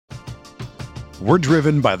We're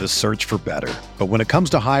driven by the search for better. But when it comes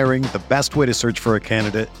to hiring, the best way to search for a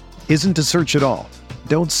candidate isn't to search at all.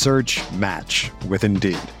 Don't search, match with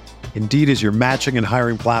Indeed. Indeed is your matching and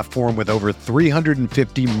hiring platform with over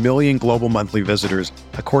 350 million global monthly visitors,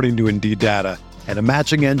 according to Indeed data, and a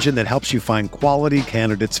matching engine that helps you find quality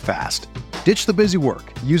candidates fast. Ditch the busy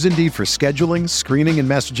work. Use Indeed for scheduling, screening, and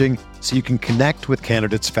messaging so you can connect with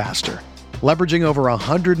candidates faster. Leveraging over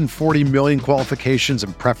 140 million qualifications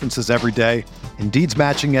and preferences every day, Indeed's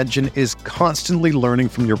matching engine is constantly learning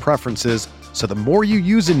from your preferences, so the more you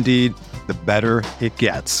use Indeed, the better it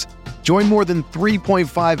gets. Join more than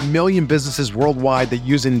 3.5 million businesses worldwide that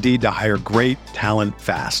use Indeed to hire great talent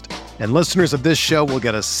fast. And listeners of this show will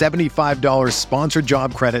get a $75 sponsored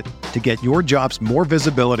job credit to get your jobs more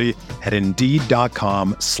visibility at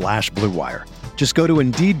Indeed.com/Blue Wire. Just go to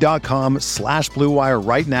Indeed.com/Blue Wire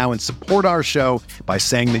right now and support our show by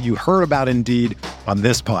saying that you heard about Indeed on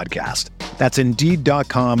this podcast. That's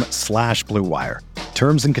Indeed.com/Blue Wire.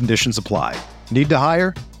 Terms and conditions apply. Need to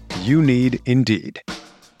hire? You need Indeed.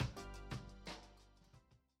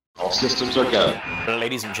 All systems are go.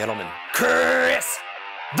 Ladies and gentlemen, Chris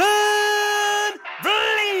Van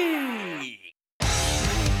Vliet!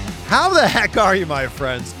 How the heck are you, my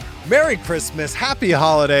friends? Merry Christmas, happy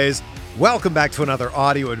holidays. Welcome back to another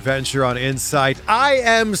audio adventure on Insight. I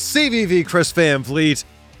am CVV Chris Van Vliet,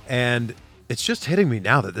 and it's just hitting me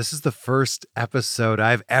now that this is the first episode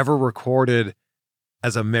I've ever recorded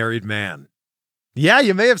as a married man. Yeah,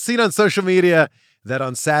 you may have seen on social media that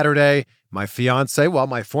on Saturday, my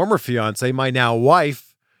former fiance, my now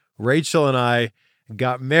wife, Rachel, and I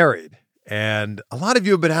got married. And a lot of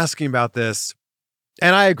you have been asking about this,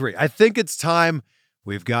 and I agree. I think it's time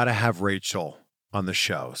we've got to have Rachel on the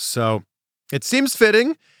show. So it seems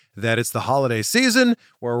fitting that it's the holiday season.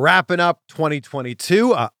 We're wrapping up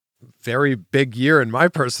 2022, a very big year in my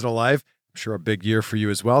personal life. I'm sure a big year for you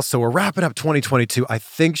as well. So we're wrapping up 2022. I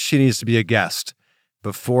think she needs to be a guest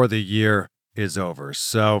before the year is over.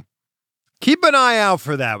 So keep an eye out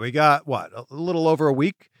for that. We got, a little over a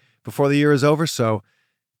week before the year is over. So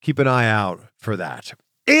keep an eye out for that.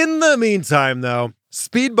 In the meantime, though,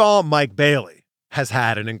 Speedball Mike Bailey has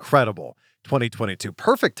had an incredible 2022.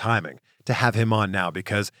 Perfect timing to have him on now,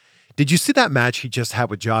 because did you see that match he just had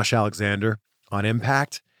with Josh Alexander on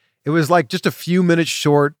Impact? It was like just a few minutes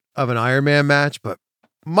short of an Iron Man match, but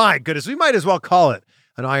my goodness, we might as well call it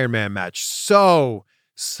an Iron Man match. So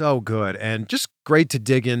good, and just great to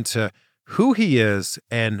dig into who he is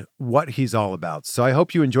and what he's all about. So I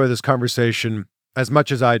hope you enjoy this conversation as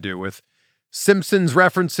much as I do, with Simpsons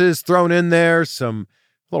references thrown in there, a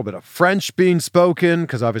little bit of French being spoken,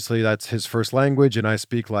 because obviously that's his first language, and I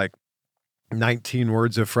speak like 19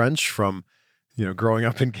 words of French from, growing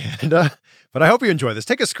up in Canada. But I hope you enjoy this.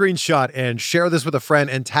 Take a screenshot and share this with a friend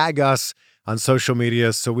and tag us on social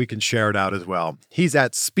media so we can share it out as well. He's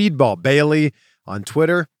at Speedball Bailey on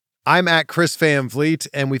Twitter. I'm at Chris Van Vliet,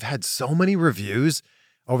 and we've had so many reviews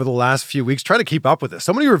over the last few weeks. Try to keep up with this.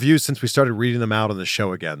 So many reviews since we started reading them out on the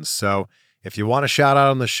show again. So if you want a shout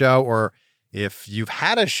out on the show, or if you've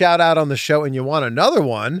had a shout out on the show and you want another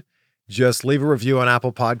one, just leave a review on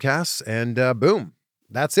Apple Podcasts and boom,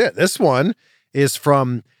 that's it. This one is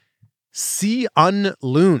from Si Un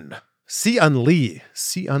Lee,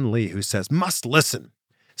 who says, must listen.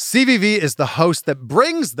 CVV is the host that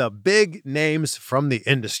brings the big names from the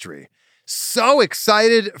industry. So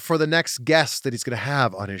excited for the next guest that he's going to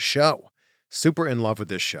have on his show. Super in love with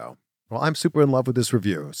this show. Well, I'm super in love with this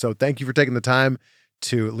review. So thank you for taking the time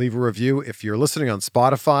to leave a review. If you're listening on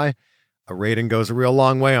Spotify, a rating goes a real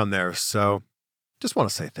long way on there. So just want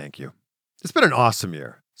to say thank you. It's been an awesome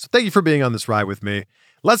year. So thank you for being on this ride with me.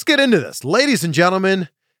 Let's get into this. Ladies and gentlemen,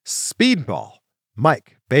 Speedball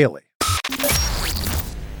Mike Bailey.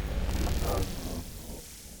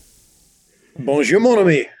 Bonjour, mon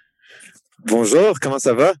ami. Bonjour, comment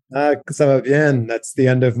ça va? Ça va bien. That's the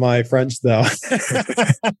end of my French, though.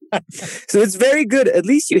 So it's very good. At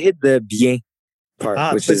least you hit the bien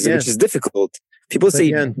part, which is difficult. People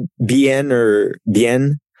say bien or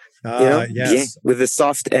bien, yes. bien with a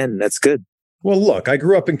soft N. That's good. Well, look, I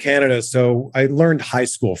grew up in Canada, so I learned high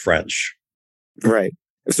school French. Right.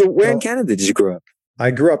 So where in Canada did you grow up?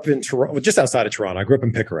 I grew up in Toronto, just outside of Toronto. I grew up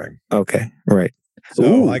in Pickering. Okay, right.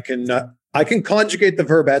 So I can conjugate the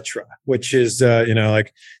verb être, which is,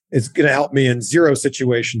 it's going to help me in zero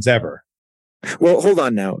situations ever. Well, hold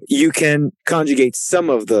on now. You can conjugate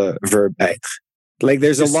some of the verb être. Like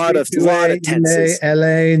there's a lot of tenses. Elle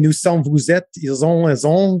est, nous sommes, vous êtes, ils ont, elles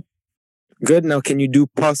ont. Good. Now, can you do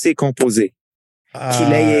passé composé?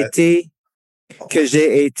 Qu'il ait été, que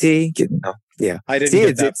j'ai été. No. Yeah. I didn't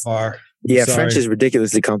get that far. Yeah, French is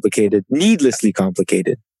ridiculously complicated, needlessly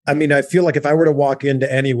complicated. I mean, I feel like if I were to walk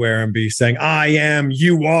into anywhere and be saying, I am,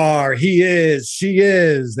 you are, he is, she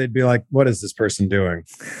is, they'd be like, what is this person doing?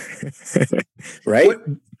 Right?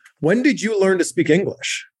 When did you learn to speak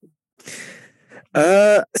English?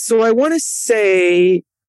 So I want to say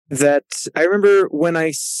that I remember when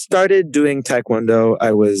I started doing Taekwondo,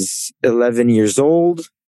 I was 11 years old,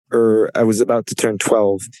 or I was about to turn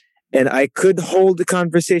 12. And I could hold the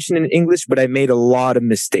conversation in English, but I made a lot of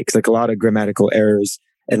mistakes, like a lot of grammatical errors.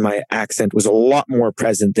 And my accent was a lot more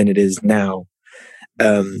present than it is now.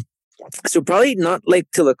 So probably not like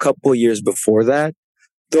till a couple years before that.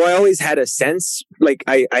 Though I always had a sense, like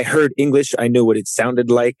I heard English, I knew what it sounded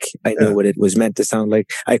like. I knew what it was meant to sound like.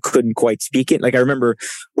 I couldn't quite speak it. Like I remember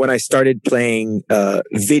when I started playing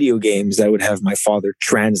video games, I would have my father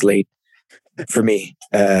translate for me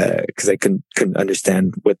because I couldn't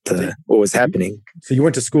understand what was happening. So you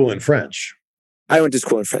went to school in French? I went to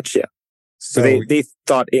school in French, yeah. So they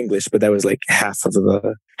thought English, but that was like half of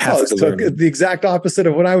the learning. The exact opposite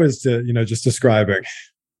of what I was just describing.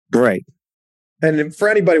 Right. And for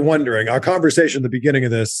anybody wondering, our conversation at the beginning of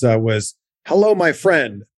this was, hello, my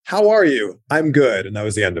friend. How are you? I'm good. And that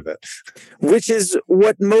was the end of it. Which is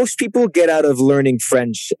what most people get out of learning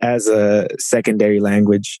French as a secondary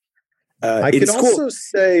language. I can also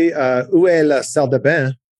say, où est la salle de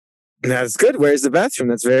bain? That's good. Where's the bathroom?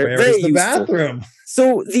 That's very Where's the useful. bathroom?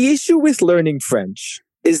 So the issue with learning French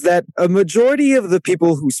is that a majority of the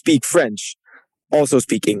people who speak French also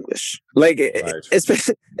speak English. Like,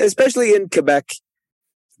 right. especially in Quebec,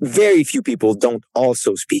 very few people don't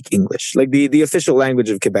also speak English. Like the official language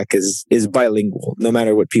of Quebec is bilingual, no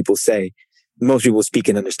matter what people say. Most people speak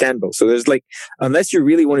and understand both. So there's like, unless you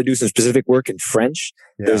really want to do some specific work in French,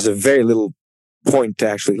 there's a very little point to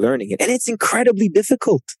actually learning it. And it's incredibly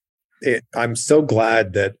difficult. I'm so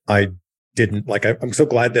glad that I didn't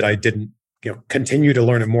continue to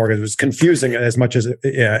learn it more because it was confusing as much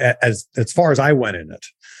as far as I went in it.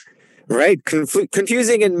 Right.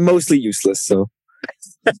 Confusing and mostly useless. So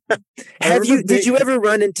did you ever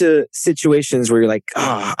run into situations where you're like,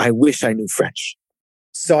 I wish I knew French?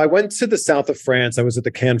 So I went to the south of France. I was at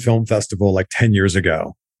the Cannes Film Festival like 10 years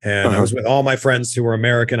ago. And I was with all my friends who were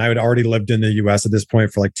American. I had already lived in the US at this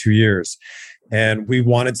point for like 2 years. And we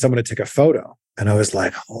wanted someone to take a photo. And I was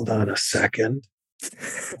like, hold on a second.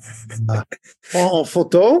 En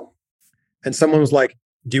photo? And someone was like,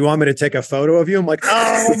 do you want me to take a photo of you? I'm like,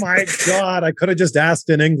 oh my God, I could have just asked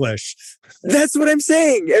in English. That's what I'm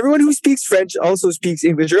saying. Everyone who speaks French also speaks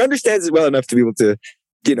English or understands it well enough to be able to,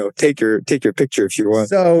 take your picture if you want.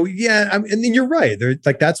 So yeah, and you're right.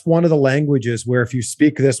 That's one of the languages where if you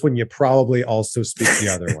speak this one, you probably also speak the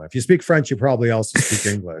other one. If you speak French, you probably also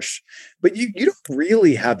speak English. But you don't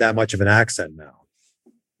really have that much of an accent now.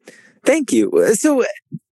 Thank you. So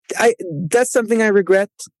that's something I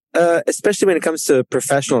regret, especially when it comes to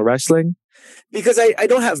professional wrestling, because I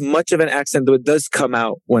don't have much of an accent, though it does come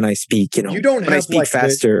out when I speak. You don't when I speak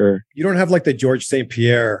faster. You don't have like the Georges St.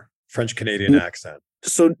 Pierre French Canadian accent.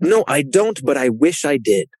 So no, I don't, but I wish I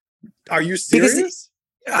did. Are you serious?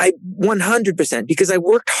 I 100%, because I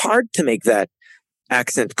worked hard to make that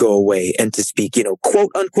accent go away and to speak, quote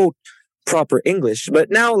unquote, proper English. But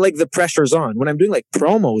now like the pressure's on. When I'm doing like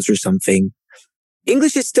promos or something,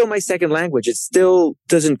 English is still my second language. It still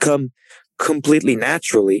doesn't come completely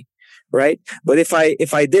naturally, right? But if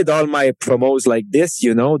I did all my promos like this,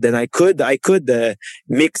 then I could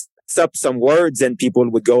mix up some words and people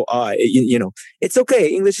would go, it's okay.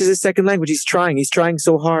 English is his second language. He's trying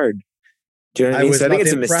so hard. Do you know what I mean? So I think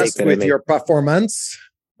it's a mistake that I made. With your performance.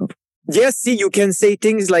 Yes, see, you can say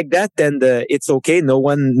things like that, and it's okay. No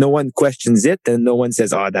one questions it, and no one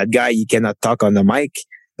says, that guy, he cannot talk on the mic.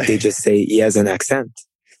 They just say he has an accent.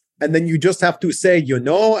 And then you just have to say,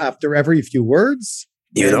 after every few words.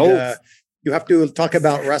 You have to talk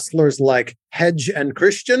about wrestlers like Hedge and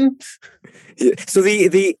Christian. Yeah. So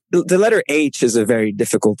the letter H is a very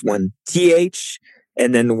difficult one. TH,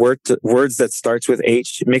 and then words that starts with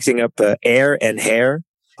H, mixing up air and hair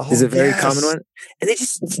is a very common one. And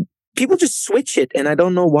people just switch it, and I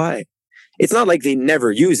don't know why. It's not like they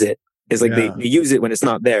never use it. It's like they use it when it's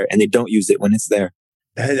not there, and they don't use it when it's there.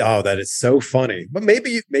 That is so funny. But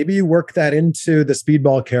maybe you work that into the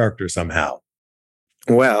Speedball character somehow.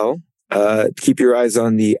 Well, keep your eyes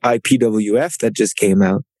on the IPWF that just came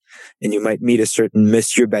out, and you might meet a certain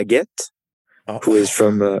Monsieur Baguette, who is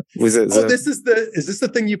from is is this the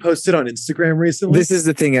thing you posted on Instagram recently? This is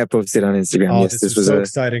the thing I posted on Instagram. Oh, yes, this was so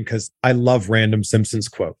exciting because I love random Simpsons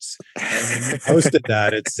quotes. And when you posted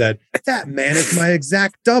that, it said, "That man is my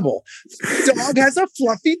exact double. Dog has a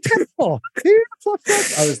fluffy tail."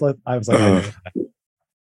 I was like, I know that.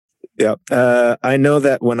 Yeah. I know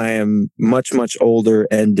that when I am much, much older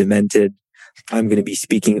and demented, I'm going to be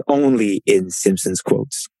speaking only in Simpsons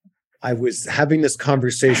quotes. I was having this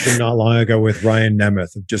conversation not long ago with Ryan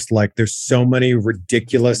Nemeth of just like, there's so many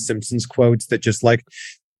ridiculous Simpsons quotes that just like,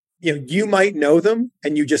 you might know them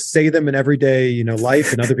and you just say them in everyday,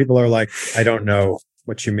 life. And other people are like, I don't know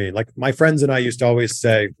what you mean. Like my friends and I used to always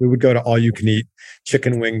say, we would go to all you can eat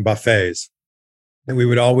chicken wing buffets. And we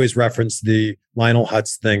would always reference the Lionel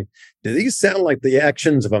Hutz thing. Do these sound like the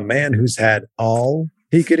actions of a man who's had all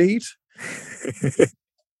he could eat?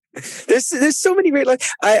 There's so many great lines.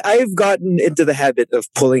 I've gotten into the habit of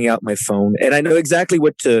pulling out my phone, and I know exactly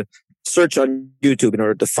what to search on YouTube in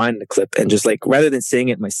order to find the clip, and just like rather than saying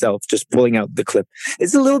it myself, just pulling out the clip.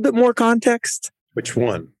 It's a little bit more context. Which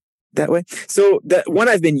one? That way. So the one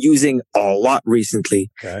I've been using a lot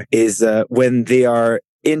recently is when they are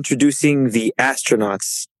introducing the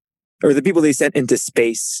astronauts or the people they sent into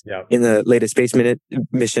space in the latest space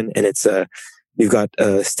mission, and it's you've got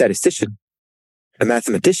a statistician, a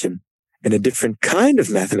mathematician, and a different kind of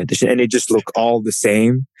mathematician, and they just look all the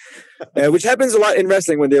same, which happens a lot in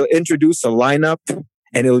wrestling when they'll introduce a lineup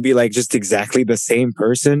and it'll be like just exactly the same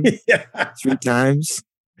person 3 times.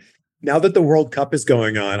 Now that the World Cup is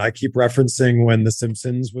going on, I keep referencing when The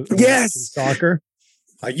Simpsons was watching soccer.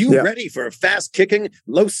 Are you ready for fast kicking,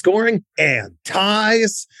 low scoring, and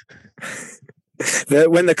ties?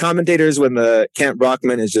 When the Camp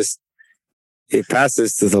Brockman is just, it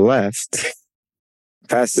passes to the left,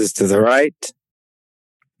 passes to the right,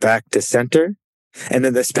 back to center, and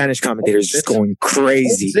then the Spanish commentators just going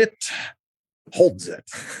crazy. Holds it.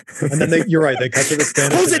 And then you're right, they cut to the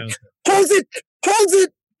Spanish. Holds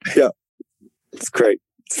it. Yeah, it's great.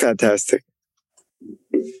 It's fantastic.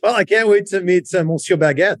 Well, I can't wait to meet Monsieur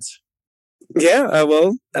Baguette. Yeah,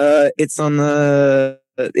 it's on the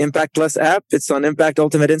Impact Plus app. It's on Impact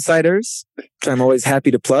Ultimate Insiders, which I'm always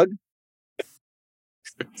happy to plug.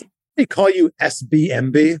 They call you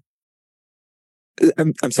SBMB?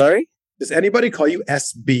 I'm sorry? Does anybody call you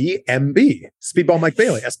SBMB? Speedball Mike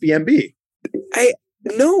Bailey, SBMB.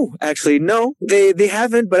 No, actually, no. They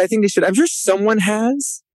haven't, but I think they should. I'm sure someone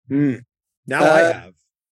has. Now I have.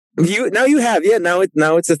 You have, yeah. Now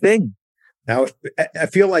it's a thing. Now I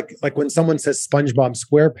feel like when someone says SpongeBob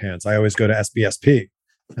SquarePants, I always go to SBSP,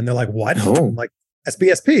 and they're like, "What?" Oh. I'm like,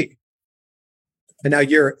 SBSP, and now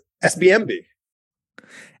you're SBMB.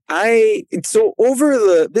 It's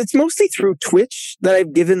mostly through Twitch that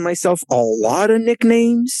I've given myself a lot of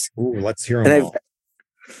nicknames. Ooh, let's hear them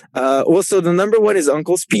all. So the number one is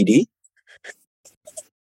Uncle Speedy.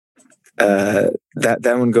 That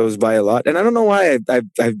one goes by a lot, and I don't know why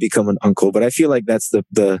I've become an uncle, but I feel like that's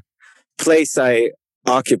the place I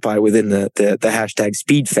occupy within the hashtag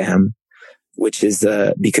SpeedFam, which is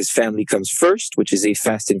because family comes first, which is a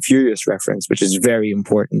Fast and Furious reference, which is very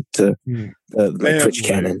important to my Twitch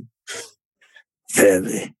canon.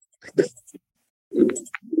 Family.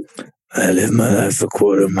 I live my life a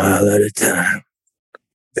quarter mile at a time.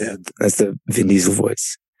 Yeah, that's the Vin Diesel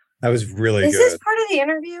voice. That was really good. Is this part of the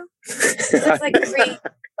interview? It's like 3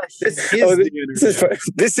 questions.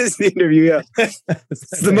 This is the interview, yeah.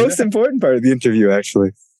 It's the most important part of the interview,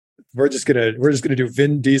 actually. We're just gonna do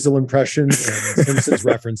Vin Diesel impressions and Simpsons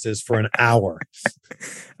references for an hour.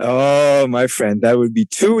 Oh, my friend, that would be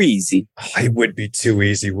too easy. Oh, it would be too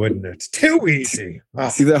easy, wouldn't it? Too easy. Oh.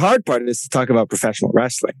 See, the hard part is to talk about professional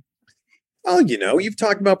wrestling. Well, you've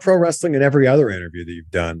talked about pro wrestling in every other interview that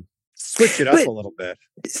you've done. Switch it up a little bit.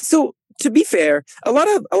 So, to be fair, a lot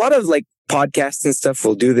of like podcasts and stuff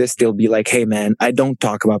will do this. They'll be like, "Hey, man, I don't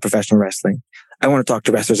talk about professional wrestling. I want to talk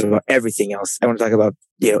to wrestlers about everything else. I want to talk about,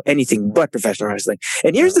 anything but professional wrestling."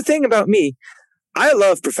 And here's the thing about me. I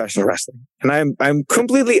love professional wrestling, and I'm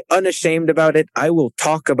completely unashamed about it. I will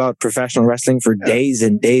talk about professional wrestling for days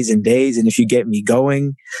and days and days. And if you get me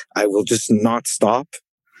going, I will just not stop.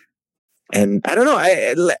 And I don't know.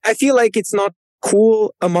 I feel like it's not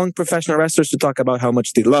cool among professional wrestlers to talk about how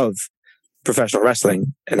much they love professional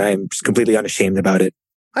wrestling. And I'm just completely unashamed about it.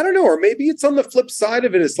 I don't know. Or maybe it's on the flip side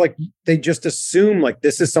of it. It's like they just assume like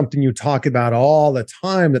this is something you talk about all the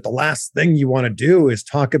time, that the last thing you want to do is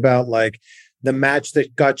talk about like the match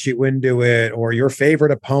that got you into it or your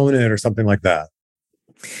favorite opponent or something like that.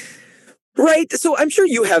 Right. So I'm sure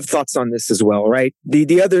you have thoughts on this as well, right?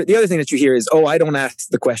 The other thing that you hear is, oh, I don't ask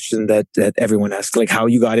the question that everyone asks, like how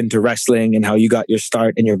you got into wrestling and how you got your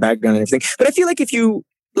start and your background and everything. But I feel like if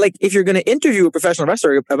you're going to interview a professional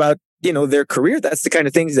wrestler about, their career, that's the kind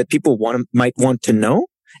of things that people might want to know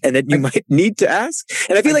and that you might need to ask.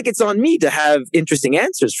 And I feel like it's on me to have interesting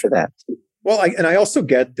answers for that. Well, I also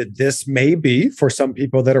get that this may be, for some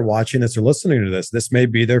people that are watching this or listening to this may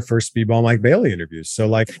be their first Speedball Mike Bailey interviews.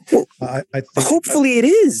 So I think hopefully it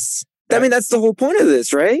is. I mean, that's the whole point of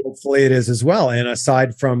this, right? Hopefully it is as well. And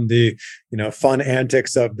aside from the, fun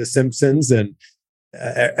antics of The Simpsons and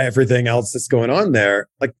everything else that's going on there,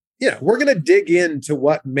 we're going to dig into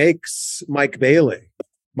what makes Mike Bailey.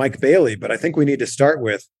 But I think we need to start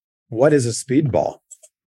with, what is a speedball?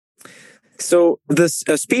 So a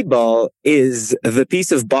speedball is the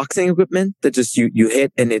piece of boxing equipment that just you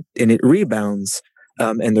hit and it rebounds.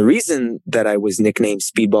 And the reason that I was nicknamed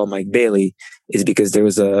Speedball Mike Bailey is because there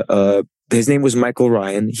was his name was Michael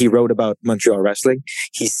Ryan. He wrote about Montreal wrestling.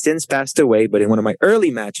 He's since passed away, but in one of my early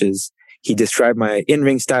matches, he described my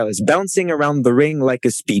in-ring style as bouncing around the ring like a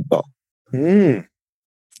speedball. Mm.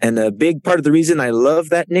 And a big part of the reason I love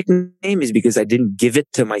that nickname is because I didn't give it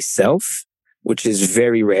to myself, which is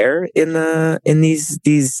very rare in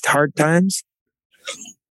these hard times.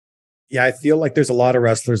 Yeah, I feel like there's a lot of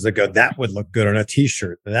wrestlers that go, that would look good on a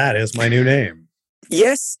t-shirt. That is my new name.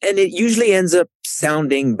 Yes, and it usually ends up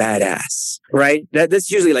sounding badass, right?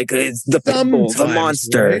 That's usually like it's the pitbull, the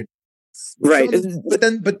monster. Right.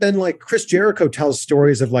 But then like Chris Jericho tells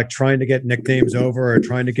stories of like trying to get nicknames over or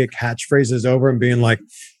trying to get catchphrases over and being like,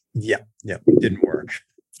 yeah, it didn't work.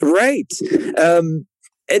 Right. And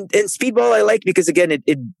speedball I like because again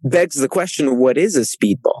it begs the question, what is a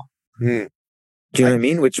speedball? Hmm. Do you know what I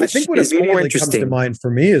mean? Which I think what is more comes interesting to mind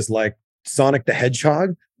for me is like Sonic the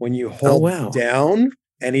Hedgehog, when you hold down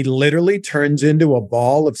and he literally turns into a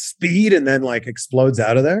ball of speed and then like explodes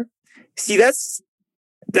out of there. See, that's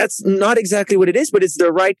not exactly what it is, but it's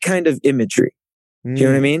the right kind of imagery. Do you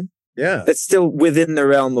know what I mean? Yeah. That's still within the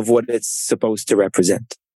realm of what it's supposed to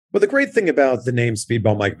represent. Well, the great thing about the name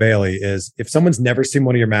Speedball Mike Bailey is if someone's never seen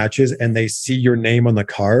one of your matches and they see your name on the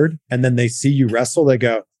card and then they see you wrestle, they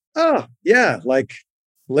go, oh, yeah, like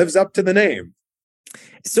lives up to the name.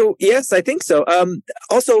 So, yes, I think so.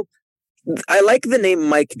 Also, I like the name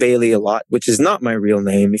Mike Bailey a lot, which is not my real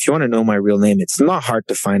name. If you want to know my real name, it's not hard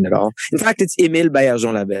to find at all. In fact, it's Émile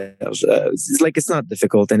Baillargeon-Laberge. It's not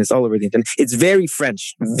difficult and it's all over the internet. It's very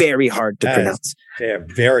French, very hard to pronounce. Yeah,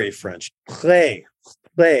 very French. Très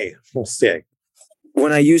français.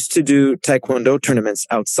 When I used to do Taekwondo tournaments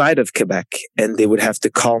outside of Quebec, and they would have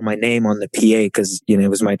to call my name on the PA because it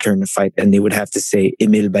was my turn to fight, and they would have to say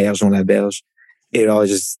Émile Baillargeon-Laberge. It all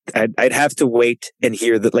just I'd have to wait and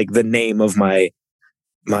hear the name of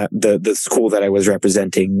the school that I was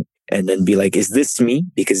representing, and then be like, "Is this me?"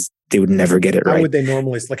 Because they would never get it right. How would they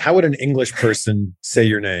normally how would an English person say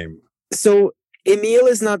your name? So Emile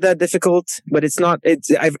is not that difficult, but it's not.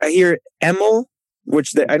 I hear Emil,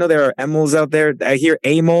 which I know there are Emils out there. I hear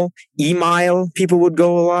Emil, Emile. People would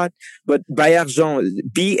go a lot, but Baillargeon,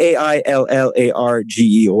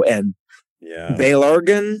 Baillargeon. Yeah.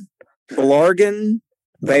 Baillargeon,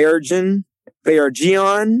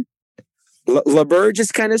 Laberge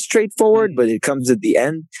is kind of straightforward, but it comes at the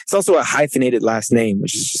end. It's also a hyphenated last name,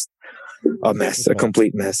 which is just a mess, a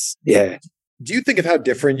complete mess. Yeah. Do you think of how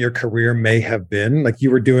different your career may have been? Like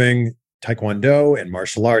you were doing Taekwondo and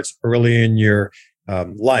martial arts early in your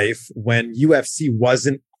life when UFC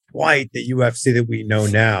wasn't quite the UFC that we know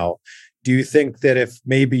now. Do you think that if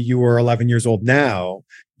maybe you were 11 years old now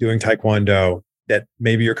doing Taekwondo, that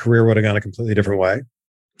maybe your career would have gone a completely different way?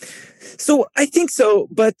 So I think so,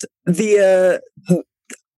 but I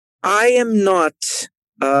am not.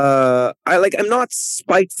 I'm not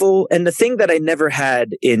spiteful, and the thing that I never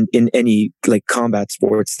had in any like combat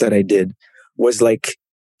sports that I did was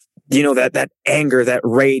that anger, that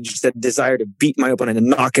rage, that desire to beat my opponent and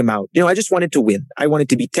knock him out. I just wanted to win. I wanted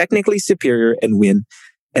to be technically superior and win,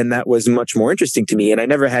 and that was much more interesting to me. And I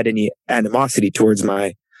never had any animosity towards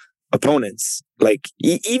my opponents,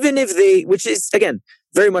 even if they, which is again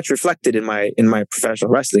very much reflected in my professional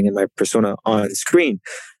wrestling and my persona on screen.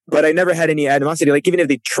 But I never had any animosity. Even if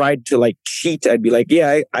they tried to cheat, I'd be like,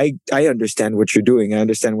 yeah, I understand what you're doing. I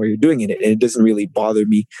understand why you're doing it. And it doesn't really bother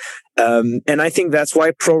me. And I think that's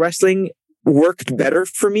why pro wrestling worked better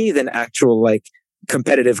for me than actual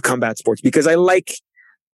competitive combat sports, because I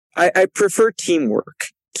prefer teamwork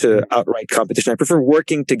to outright competition. I prefer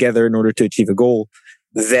working together in order to achieve a goal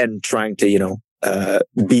than trying to,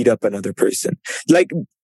 beat up another person.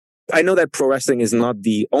 I know that pro wrestling is not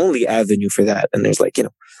the only avenue for that. And there's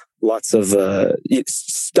lots of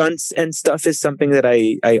stunts and stuff is something that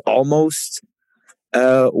I almost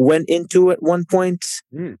went into at one point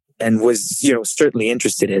and was, certainly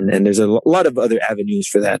interested in. And there's a lot of other avenues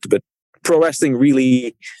for that, but pro wrestling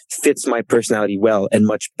really fits my personality well and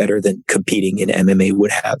much better than competing in MMA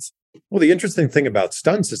would have. Well, the interesting thing about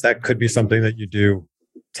stunts is that could be something that you do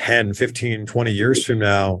 10, 15, 20 years from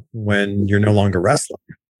now when you're no longer wrestling.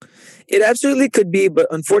 It absolutely could be, but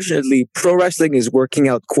unfortunately, pro wrestling is working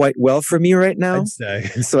out quite well for me right now. I'd say.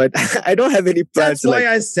 So I don't have any plans. That's why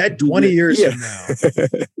I said 20 years from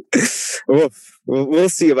now. We'll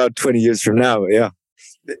see about 20 years from now. Yeah.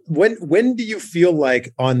 When do you feel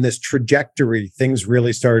like on this trajectory, things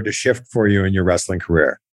really started to shift for you in your wrestling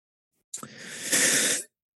career?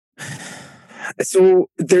 So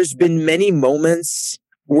there's been many moments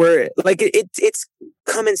where like it's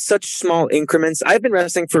come in such small increments. I've been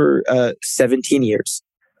wrestling for 17 years.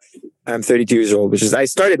 I'm 32 years old, which is I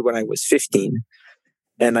started when I was 15,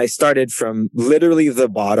 and I started from literally the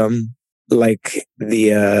bottom, like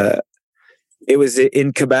it was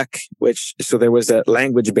in Quebec, so there was a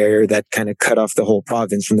language barrier that kind of cut off the whole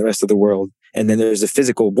province from the rest of the world. And then there's a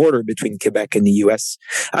physical border between Quebec and the US.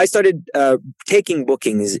 I started taking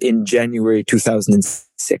bookings in January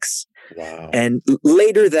 2006. Wow. And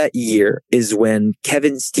later that year is when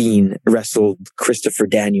Kevin Steen wrestled Christopher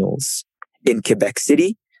Daniels in Quebec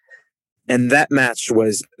City. And that match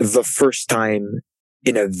was the first time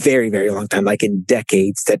in a very, very long time, like in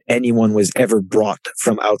decades, that anyone was ever brought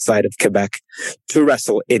from outside of Quebec to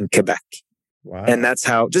wrestle in Quebec. Wow. And that's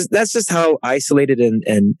just how isolated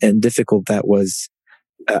and difficult that was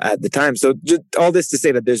at the time. So just all this to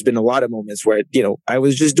say that there's been a lot of moments where, I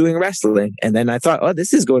was just doing wrestling and then I thought, oh,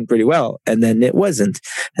 this is going pretty well. And then it wasn't.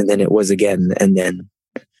 And then it was again. And then.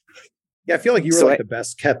 Yeah, I feel like you were the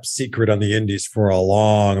best kept secret on the indies for a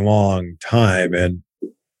long, long time. And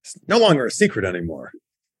it's no longer a secret anymore.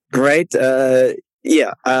 Right.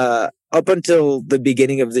 Yeah. Up until the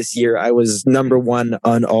beginning of this year, I was number one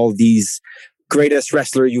on all these greatest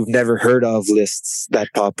wrestler you've never heard of lists that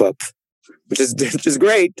pop up, which is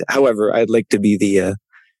great. However, I'd like to be the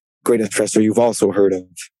greatest wrestler you've also heard of.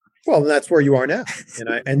 Well, that's where you are now.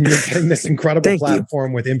 And you're getting this incredible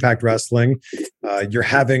platform with Impact Wrestling. You're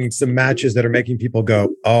having some matches that are making people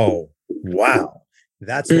go, oh, wow.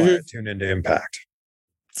 That's why I tune into Impact.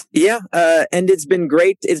 Yeah. And it's been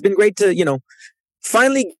great. It's been great to,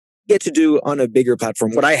 finally get to do on a bigger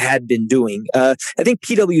platform what I had been doing. I think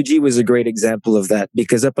PWG was a great example of that,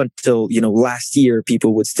 because up until, last year,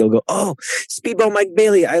 people would still go, oh, Speedball Mike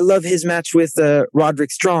Bailey. I love his match with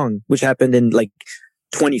Roderick Strong, which happened in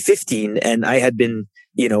 2015. And I had been,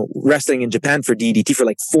 wrestling in Japan for DDT for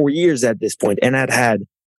 4 years at this point, and I'd had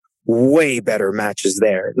way better matches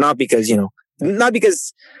there. Not because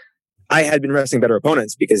I had been wrestling better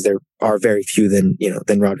opponents, because there are very few than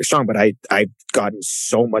Roderick Strong, but I've gotten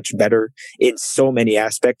so much better in so many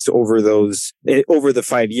aspects over the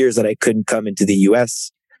 5 years that I couldn't come into the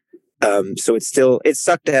US. So it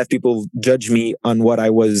sucked to have people judge me on what I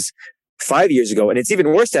was 5 years ago. And it's even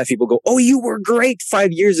worse to have people go, oh, you were great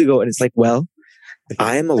 5 years ago. And it's like, well,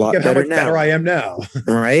 I am a lot better now. Better I am now.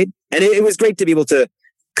 Right. And it was great to be able to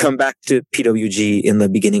come back to PWG in the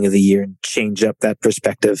beginning of the year and change up that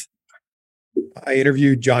perspective. I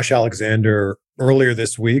interviewed Josh Alexander earlier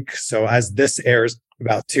this week. So as this airs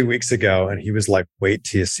about 2 weeks ago, and he was like, wait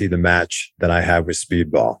till you see the match that I had with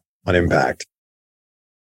Speedball on Impact.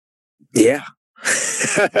 Yeah.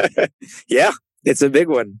 Yeah. It's a big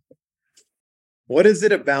one. What is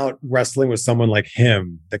it about wrestling with someone like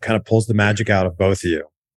him that kind of pulls the magic out of both of you?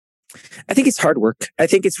 I think it's hard work. I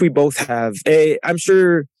think we both have I'm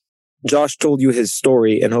sure Josh told you his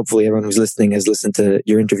story, and hopefully everyone who's listening has listened to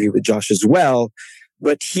your interview with Josh as well.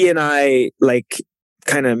 But he and I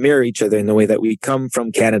kind of mirror each other in the way that we come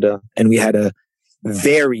from Canada, and we had a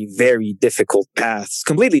very, very difficult path,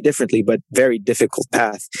 completely differently, but very difficult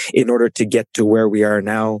path in order to get to where we are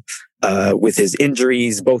now, with his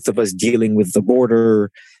injuries, both of us dealing with the border.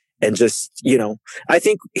 And just, I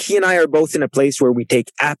think he and I are both in a place where we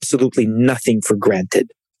take absolutely nothing for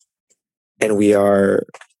granted. And we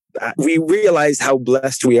realize how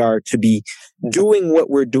blessed we are to be doing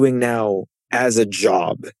what we're doing now as a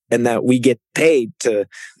job, and that we get paid to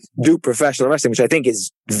do professional wrestling, which I think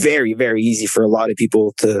is very, very easy for a lot of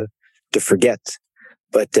people to forget.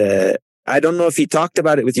 But I don't know if he talked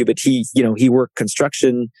about it with you, but he worked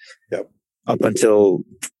construction up until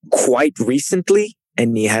quite recently,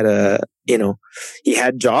 and he had he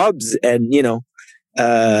had jobs, and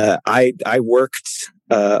I worked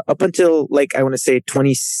up until I want to say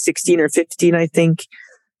 2016 or 15, I think.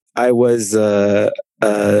 I was a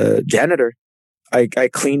janitor I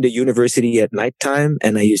cleaned a university at nighttime,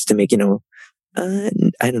 and I used to make, I don't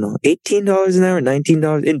know, $18 an hour,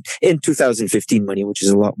 $19 in 2015 money, which is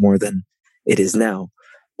a lot more than it is now.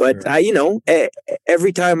 But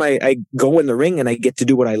every time I go in the ring and I get to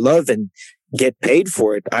do what I love and get paid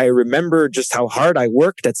for it, I remember just how hard I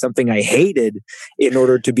worked at something I hated in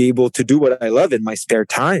order to be able to do what I love in my spare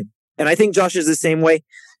time. And I think Josh is the same way.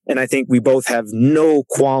 And I think we both have no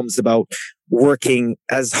qualms about working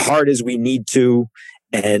as hard as we need to.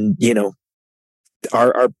 And, the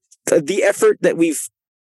effort that we've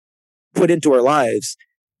put into our lives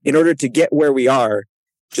in order to get where we are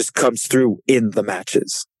just comes through in the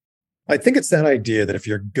matches. I think it's that idea that if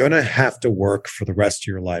you're going to have to work for the rest of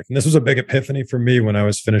your life, and this was a big epiphany for me when I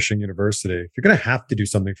was finishing university, if you're going to have to do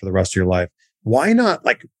something for the rest of your life, why not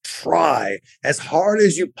try as hard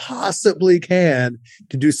as you possibly can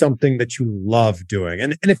to do something that you love doing?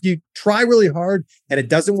 And if you try really hard and it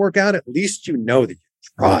doesn't work out, at least you know that you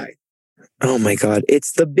tried. Oh my God.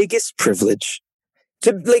 It's the biggest privilege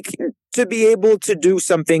to be able to do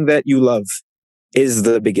something that you love is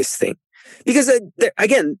the biggest thing. Because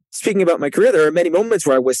again, speaking about my career, there are many moments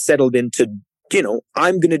where I was settled into,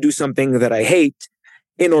 I'm going to do something that I hate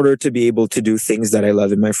in order to be able to do things that I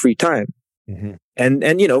love in my free time. Mm-hmm. And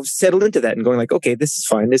settled into that and going okay, this is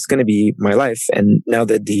fine. This is going to be my life. And now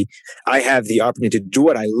that I have the opportunity to do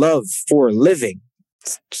what I love for a living,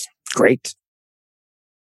 it's great.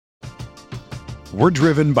 We're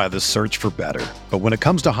driven by the search for better. But when it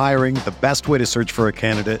comes to hiring, the best way to search for a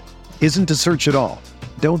candidate isn't to search at all.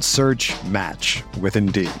 Don't search, match with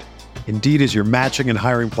Indeed. Indeed is your matching and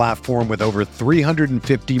hiring platform with over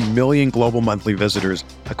 350 million global monthly visitors,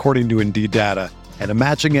 according to Indeed data, and a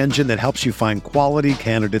matching engine that helps you find quality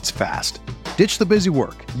candidates fast. Ditch the busy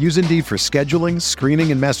work. Use Indeed for scheduling,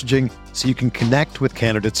 screening, and messaging so you can connect with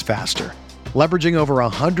candidates faster. Leveraging over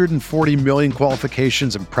 140 million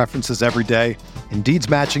qualifications and preferences every day, Indeed's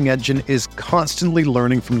matching engine is constantly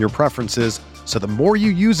learning from your preferences, so the more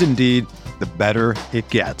you use Indeed, the better it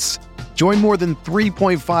gets. Join more than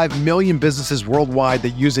 3.5 million businesses worldwide that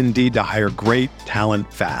use Indeed to hire great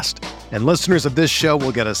talent fast. And listeners of this show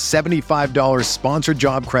will get a $75 sponsored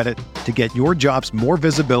job credit to get your jobs more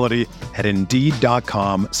visibility at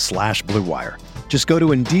Indeed.com/Blue Wire. Just go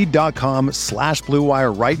to Indeed.com/Blue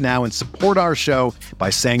Wire right now and support our show by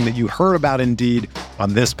saying that you heard about Indeed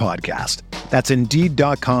on this podcast. That's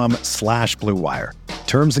Indeed.com/Blue Wire.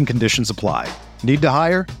 Terms and conditions apply. Need to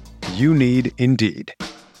hire? You need Indeed.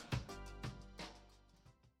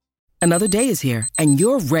 Another day is here, and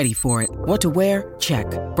you're ready for it. What to wear? Check.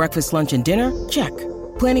 Breakfast, lunch, and dinner? Check.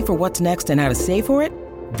 Planning for what's next and how to save for it?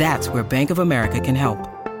 That's where Bank of America can help.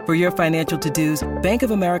 For your financial to-dos, Bank of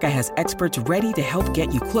America has experts ready to help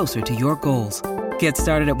get you closer to your goals. Get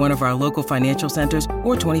started at one of our local financial centers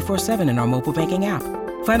or 24/7 in our mobile banking app.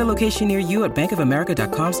 Find a location near you at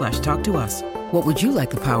bankofamerica.com/talktous. What would you like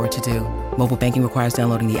the power to do? Mobile banking requires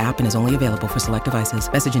downloading the app and is only available for select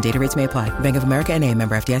devices. Message and data rates may apply. Bank of America NA,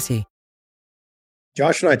 member FDIC.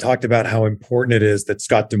 Josh and I talked about how important it is that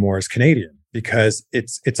Scott D'Amore is Canadian, because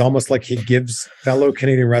it's almost like he gives fellow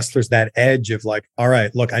Canadian wrestlers that edge of all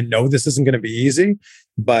right, look, I know this isn't going to be easy,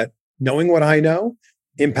 but knowing what I know,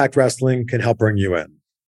 Impact Wrestling can help bring you in.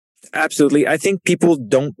 Absolutely. I think people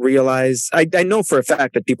don't realize, I know for a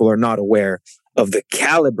fact that people are not aware of the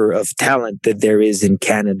caliber of talent that there is in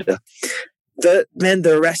Canada. The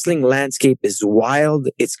wrestling landscape is wild.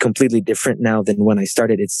 It's completely different now than when I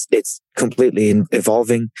started. It's completely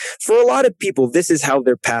evolving. For a lot of people, this is how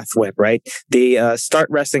their path went, right? They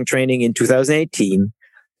start wrestling training in 2018.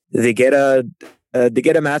 They get a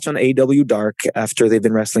match on AEW Dark after they've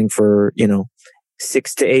been wrestling for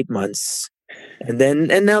 6 to 8 months.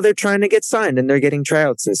 And now they're trying to get signed and they're getting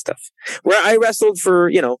tryouts and stuff. Where I wrestled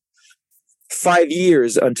for, 5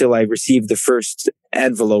 years until I received the first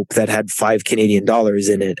envelope that had $5 Canadian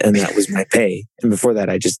in it. And that was my pay. And before that,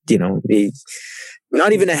 I just,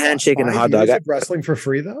 not even a handshake and a hot dog. Wrestling for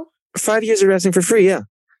free though? 5 years of wrestling for free. Yeah.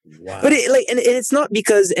 Wow. But it's not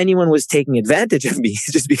because anyone was taking advantage of me.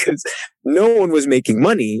 It's just because no one was making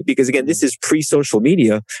money. Because again, this is pre-social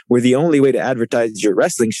media, where the only way to advertise your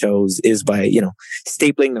wrestling shows is by,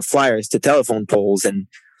 stapling the flyers to telephone poles and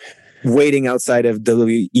waiting outside of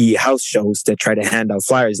WWE house shows to try to hand out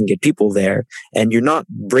flyers and get people there. And you're not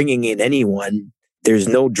bringing in anyone. There's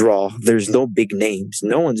no draw. There's no big names.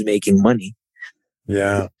 No one's making money.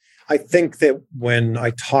 Yeah. I think that when I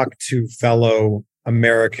talk to fellow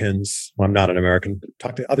Americans, well, I'm not an American, but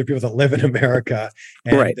talk to other people that live in America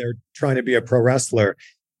and right. They're trying to be a pro wrestler,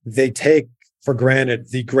 they take for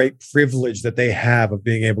granted the great privilege that they have of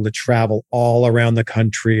being able to travel all around the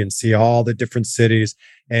country and see all the different cities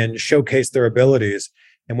and showcase their abilities.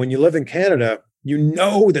 And when you live in Canada, you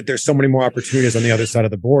know that there's so many more opportunities on the other side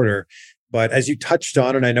of the border. But as you touched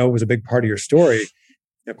on, and I know it was a big part of your story,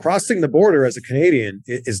 crossing the border as a Canadian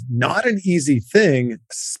is not an easy thing,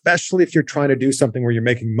 especially if you're trying to do something where you're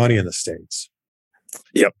making money in the States.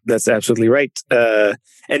 Yep, that's absolutely right. And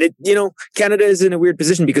Canada is in a weird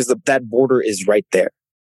position because that border is right there.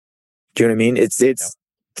 Do you know what I mean? It's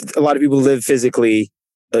a lot of people live physically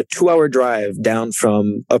a 2-hour drive down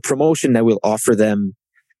from a promotion that will offer them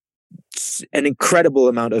an incredible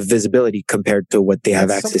amount of visibility compared to what they have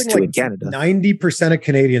access to in Canada. 90% of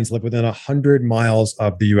Canadians live within 100 miles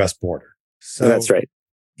of the US border. So that's right.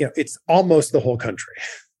 It's almost the whole country.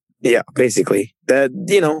 Yeah, basically.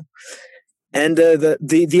 And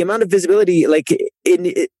the amount of visibility,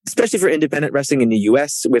 especially for independent wrestling in the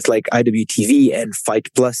US with like IWTV and Fight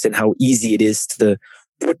Plus, and how easy it is to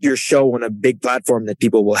put your show on a big platform that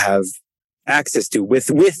people will have access to with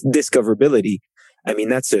discoverability. I mean,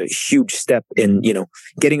 that's a huge step in,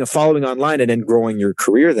 getting a following online and then growing your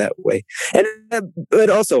career that way. And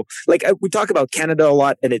but also, we talk about Canada a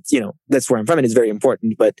lot, and it's, that's where I'm from, and it's very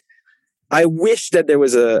important. But I wish that there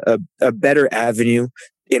was a better avenue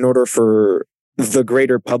in order for the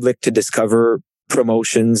greater public to discover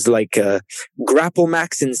promotions like Grapple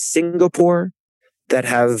Max in Singapore that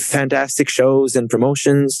have fantastic shows and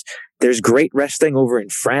promotions. There's great wrestling over in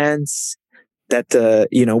France that,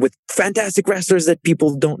 with fantastic wrestlers that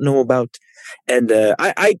people don't know about. And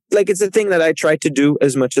I it's a thing that I try to do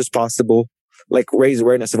as much as possible, raise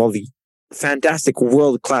awareness of all the fantastic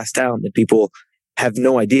world-class talent that people have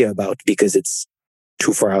no idea about because it's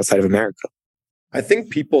too far outside of America. I think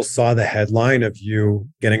people saw the headline of you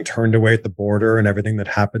getting turned away at the border and everything that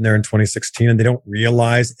happened there in 2016, and they don't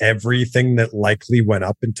realize everything that likely went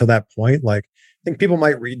up until that point. I think people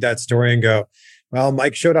might read that story and go, well,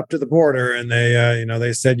 Mike showed up to the border and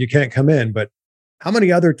they said you can't come in. But how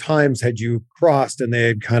many other times had you crossed and they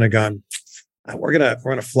had kind of gone, we're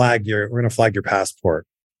gonna flag your passport?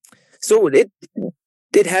 So it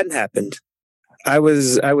hadn't happened. I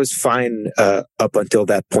was fine up until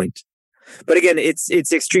that point. But again, it's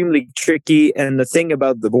extremely tricky. And the thing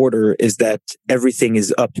about the border is that everything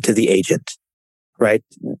is up to the agent, right?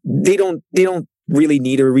 They don't really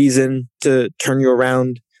need a reason to turn you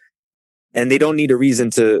around. And they don't need a reason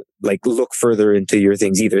to look further into your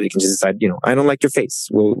things either. They can just decide, I don't like your face.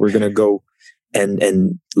 We're going to go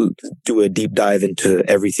and do a deep dive into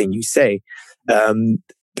everything you say. And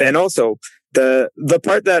also the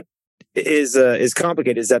part that is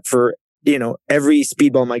complicated is that for, every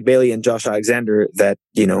Speedball Mike Bailey and Josh Alexander that,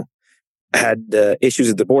 had issues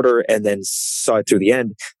at the border and then saw it through the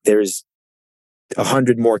end, there's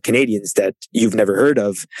 100 more Canadians that you've never heard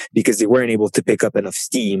of because they weren't able to pick up enough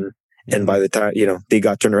steam. And by the time, they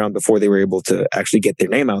got turned around before they were able to actually get their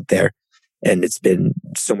name out there. And it's been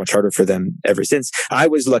so much harder for them ever since. I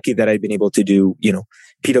was lucky that I'd been able to do,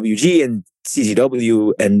 PWG and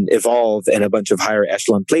CZW and Evolve and a bunch of higher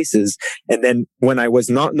echelon places. And then when I was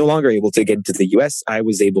no longer able to get into the US, I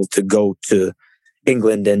was able to go to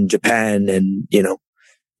England and Japan and,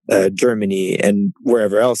 Germany and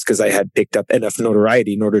wherever else, because I had picked up enough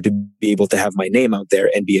notoriety in order to be able to have my name out there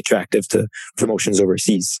and be attractive to promotions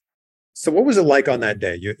overseas. So what was it like on that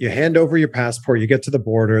day? You hand over your passport, you get to the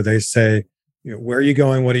border, they say, where are you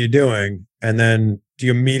going? What are you doing? And then do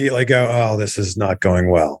you immediately go, oh, this is not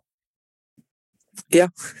going well? Yeah.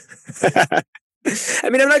 I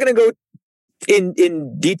mean, I'm not going to go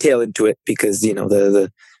in detail into it because,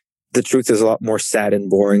 the truth is a lot more sad and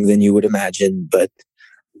boring than you would imagine. But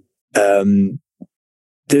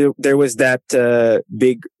there was that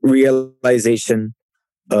big realization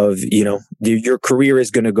of, your career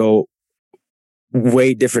is going to go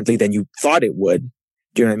way differently than you thought it would.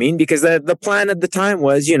 Do you know what I mean? Because the plan at the time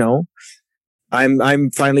was,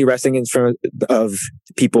 I'm finally wrestling in front of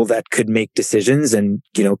people that could make decisions and,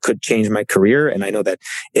 could change my career. And I know that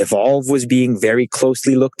Evolve was being very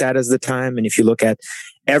closely looked at as the time. And if you look at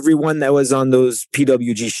everyone that was on those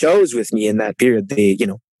PWG shows with me in that period, they,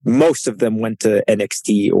 most of them went to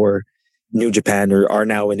NXT or New Japan or are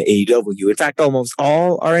now in AEW. In fact, almost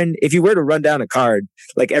all are in, if you were to run down a card,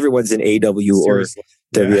 everyone's in AEW Seriously.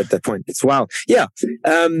 Or WWE at that point. It's wild. Yeah.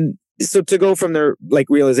 So to go from their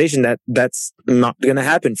realization that that's not going to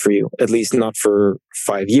happen for you, at least not for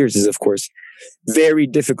 5 years, is of course very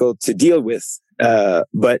difficult to deal with.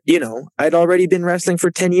 But I'd already been wrestling for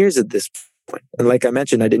 10 years at this point. And like I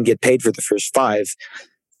mentioned, I didn't get paid for the first 5.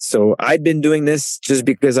 So I'd been doing this just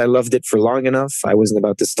because I loved it for long enough. I wasn't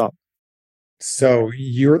about to stop. So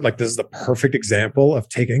you're like, this is the perfect example of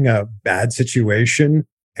taking a bad situation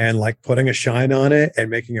and like putting a shine on it and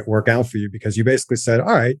making it work out for you, because you basically said,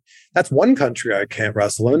 all right, that's one country I can't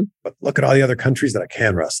wrestle in, but look at all the other countries that I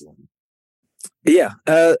can wrestle in. Yeah.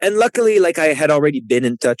 And luckily, like I had already been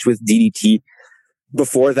in touch with DDT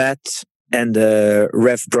before that. And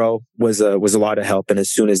Rev Pro was a lot of help. And as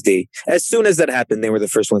soon as that happened, they were the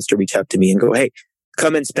first ones to reach out to me and go, hey,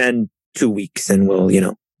 come and spend 2 weeks and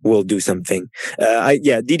we'll do something.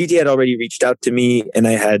 DDT had already reached out to me, and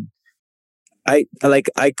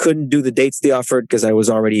I couldn't do the dates they offered because I was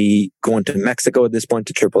already going to Mexico at this point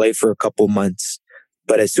to AAA for a couple months.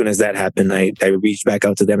 But as soon as that happened, I reached back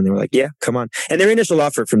out to them and they were like, yeah, come on. And their initial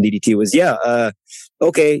offer from DDT was,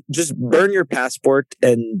 okay, just burn your passport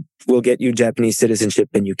and we'll get you Japanese citizenship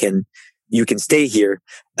and you can stay here,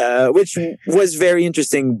 which was very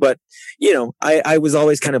interesting. But, I was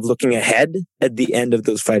always kind of looking ahead at the end of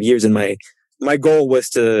those 5 years. And my goal was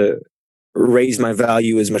to raise my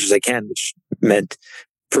value as much as I can, which meant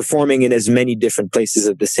performing in as many different places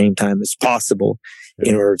at the same time as possible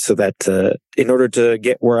in order to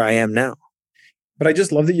get where I am now. But I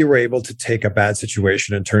just love that you were able to take a bad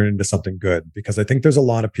situation and turn it into something good, because I think there's a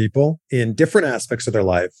lot of people in different aspects of their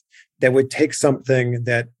life that would take something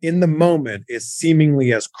that in the moment is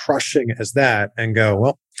seemingly as crushing as that and go,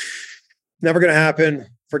 well, never going to happen.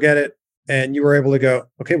 Forget it. And you were able to go,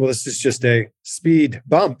 okay, well, this is just a speed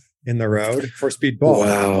bump in the road for Speedball.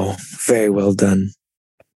 Wow. Very well done.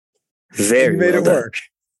 Very well done. You made it work.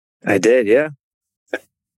 I did, yeah.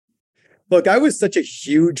 Look, I was such a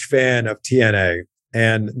huge fan of TNA.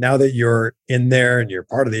 And now that you're in there and you're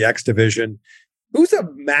part of the X division, who's a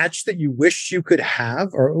match that you wish you could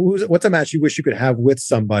have? Or what's a match you wish you could have with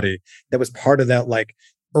somebody that was part of that like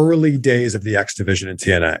early days of the X division in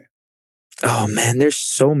TNA? Oh man, there's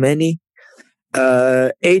so many.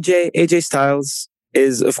 AJ Styles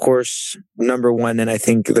is of course number one. And I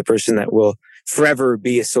think the person that will forever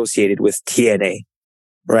be associated with TNA.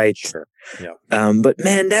 Right. Sure. Yeah. But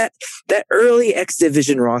man, that early X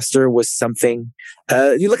Division roster was something.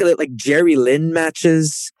 You look at it like Jerry Lynn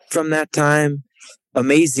matches from that time.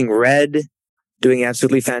 Amazing Red doing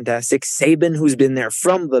absolutely fantastic. Sabin, who's been there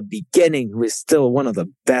from the beginning, who is still one of the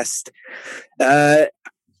best.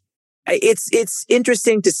 It's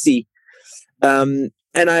interesting to see. And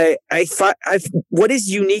what is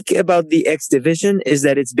unique about the X Division is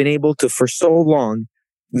that it's been able to, for so long,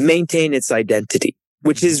 maintain its identity,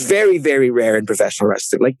 which is very, very rare in professional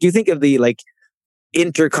wrestling. Like, you think of the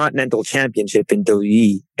Intercontinental Championship in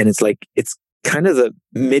WWE, and it's kind of the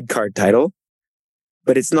mid-card title,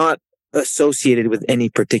 but it's not associated with any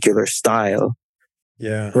particular style.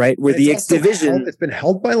 Yeah. Right? Where the X Division... It's been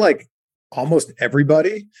held by almost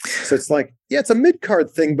everybody. So it's it's a mid-card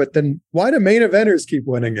thing, but then why do main eventers keep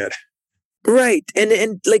winning it? Right.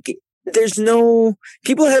 And there's no,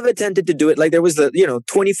 people have attempted to do it. Like there was the,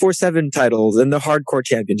 24/7 titles and the hardcore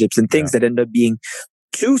championships and things that end up being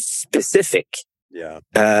too specific. Yeah.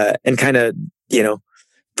 And kind of,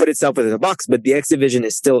 put itself within a box. But the X Division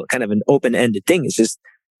is still kind of an open-ended thing. It's just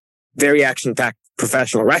very action-packed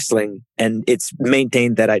professional wrestling. And it's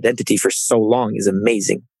maintained that identity for so long is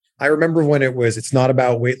amazing. I remember when it's not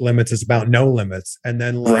about weight limits, it's about no limits. And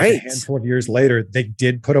then a handful of years later, they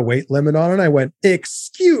did put a weight limit on it. And I went,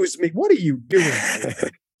 excuse me, what are you doing?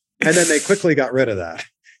 And then they quickly got rid of that.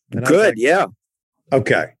 And good, yeah.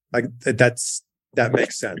 Okay, that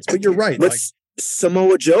makes sense. But you're right. But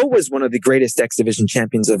Samoa Joe was one of the greatest X Division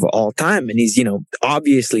champions of all time. And he's,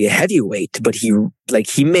 obviously a heavyweight, but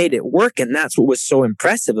he made it work. And that's what was so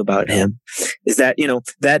impressive about him is that,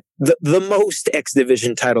 that the most X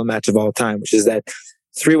Division title match of all time, which is that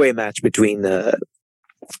 3-way match between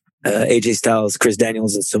AJ Styles, Chris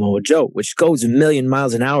Daniels, and Samoa Joe, which goes a million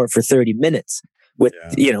miles an hour for 30 minutes with,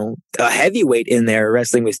 a heavyweight in there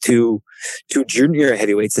wrestling with two junior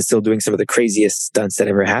heavyweights and still doing some of the craziest stunts that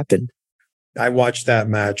ever happened. I watched that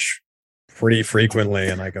match pretty frequently,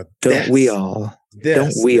 and I go, "Don't we all?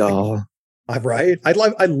 Don't we all?" Right? I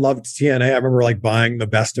loved TNA. I remember buying the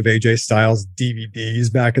Best of AJ Styles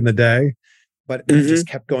DVDs back in the day, but I just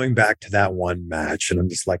kept going back to that one match, and I'm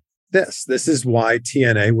just like, "This is why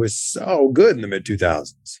TNA was so good in the mid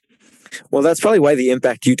 2000s." Well, that's probably why the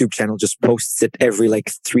Impact YouTube channel just posts it every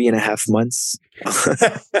 3.5 months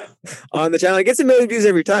on the channel. It gets 1 million views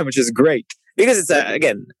every time, which is great. Because it's,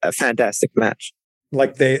 again, a fantastic match. I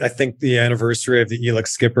think the anniversary of the Elix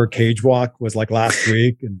Skipper cage walk was last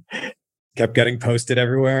week and kept getting posted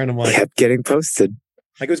everywhere. And I'm like... Kept getting posted.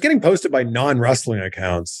 It was getting posted by non-wrestling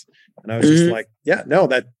accounts. And I was just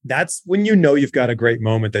that's when you've got a great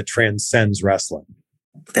moment that transcends wrestling.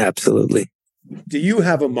 Absolutely. Do you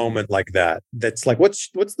have a moment like that? That's like, what's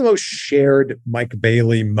the most shared Mike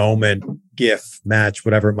Bailey moment, GIF, match,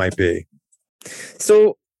 whatever it might be?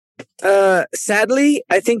 So, sadly,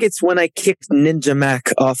 I think it's when I kicked Ninja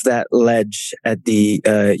Mac off that ledge at the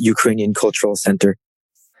Ukrainian Cultural Center.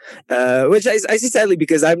 Which I say sadly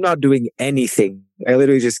because I'm not doing anything. I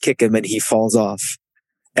literally just kick him and he falls off.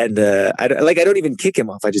 And I don't even kick him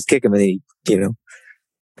off. I just kick him and he,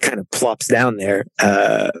 kind of plops down there.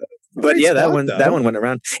 But yeah, that one went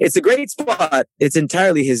around. It's a great spot. It's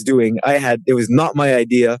entirely his doing. It was not my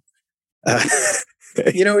idea.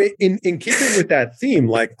 In keeping with that theme,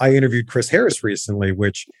 like I interviewed Chris Harris recently,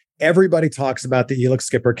 which everybody talks about the Elix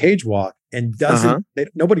Skipper cage walk and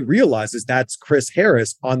nobody realizes that's Chris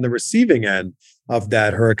Harris on the receiving end of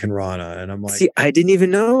that Hurricane Rana. And I'm like, see, I didn't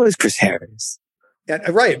even know it was Chris Harris.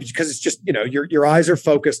 Right. Because it's just, your eyes are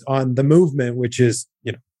focused on the movement, which is,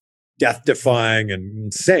 death defying and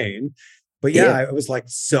insane. But yeah, it was like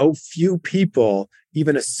so few people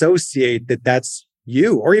even associate that that's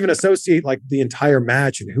you, or even associate like the entire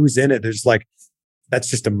match and who's in it. There's like, that's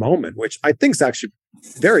just a moment, which I think is actually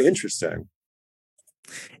very interesting.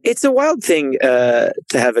 It's a wild thing to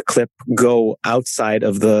have a clip go outside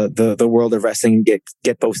of the world of wrestling and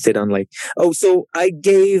get posted on like, oh, so I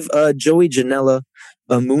gave Joey Janela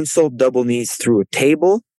a moonsault double knees through a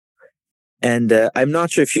table. And I'm not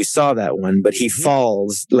sure if you saw that one, but he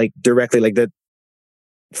falls like directly like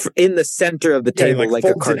in the center of the table, like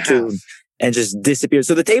a cartoon, and just disappears.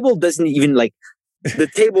 So the table doesn't even the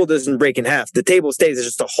table doesn't break in half. The table stays. There's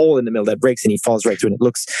just a hole in the middle that breaks and he falls right through. And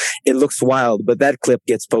it looks wild. But that clip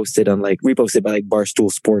gets posted on reposted by like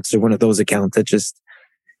Barstool Sports or one of those accounts that just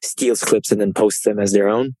steals clips and then posts them as their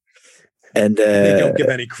own. And they don't give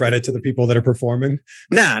any credit to the people that are performing.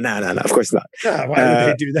 No. Of course not. Why would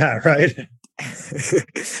they do that, right?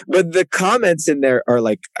 But the comments in there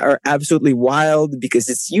are absolutely wild because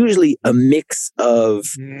it's usually a mix of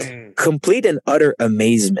complete and utter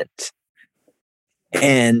amazement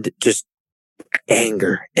and just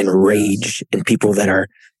anger and rage, and people that are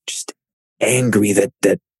just angry that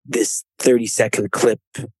this 30-second clip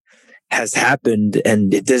has happened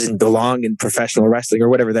and it doesn't belong in professional wrestling or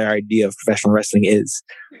whatever their idea of professional wrestling is.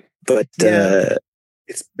 But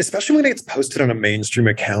it's especially when it gets posted on a mainstream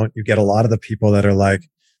account, you get a lot of the people that are like,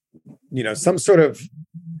 some sort of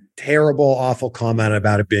terrible, awful comment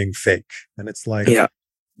about it being fake. And it's like,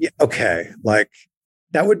 okay. Like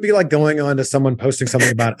that would be like going on to someone posting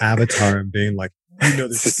something about Avatar and being like,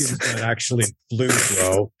 the skin's not actually blue,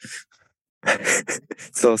 bro.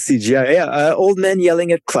 So CGI, old men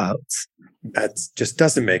yelling at clouds. That just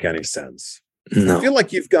doesn't make any sense. No. I feel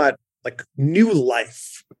like you've got like new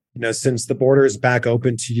life, since the border is back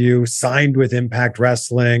open to you, signed with Impact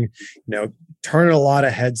Wrestling, turning a lot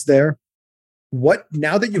of heads there. What,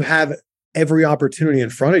 now that you have every opportunity in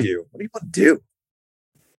front of you, what do you want to do?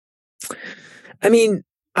 I mean,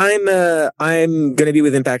 I'm going to be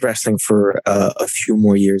with Impact Wrestling for a few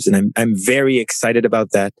more years, and I'm very excited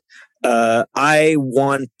about that. I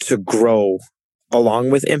want to grow along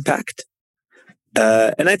with Impact.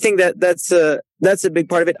 And I think that's a big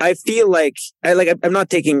part of it. I feel like I'm not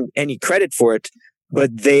taking any credit for it,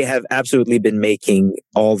 but they have absolutely been making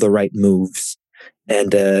all the right moves.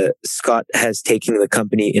 And Scott has taken the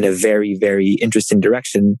company in a very, very interesting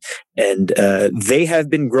direction. And they have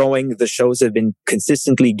been growing. The shows have been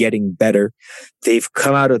consistently getting better. They've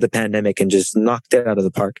come out of the pandemic and just knocked it out of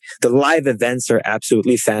the park. The live events are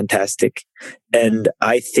absolutely fantastic. And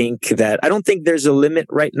I don't think there's a limit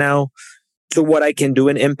right now to what I can do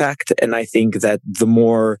in Impact. And I think that the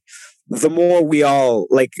more we all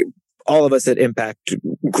of us at Impact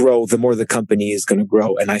grow, the more the company is going to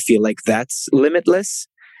grow. And I feel like that's limitless,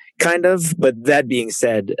 kind of. But that being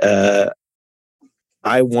said,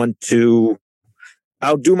 I want to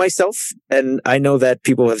outdo myself. And I know that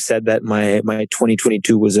people have said that my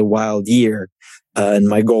 2022 was a wild year. And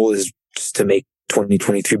my goal is just to make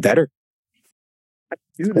 2023 better,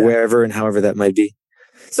 wherever and however that might be.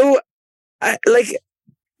 So I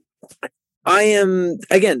am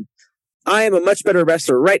a much better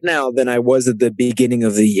wrestler right now than I was at the beginning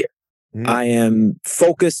of the year. I am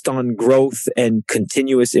focused on growth and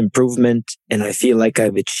continuous improvement, and I feel like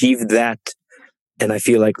I've achieved that. And I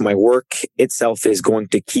feel like my work itself is going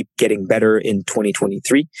to keep getting better in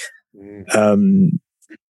 2023.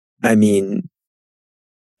 I mean,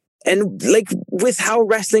 and like with how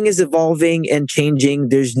wrestling is evolving and changing,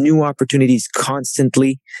 there's new opportunities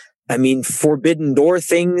constantly. I mean, forbidden door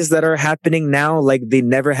things that are happening now like they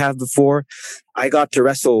never have before. I got to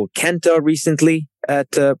wrestle Kenta recently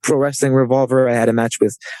at Pro Wrestling Revolver. I had a match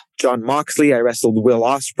with John Moxley. I wrestled Will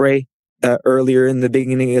Ospreay earlier in the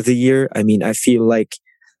beginning of the year. I mean, I feel like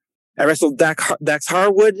I wrestled Dax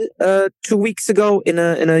Harwood 2 weeks ago in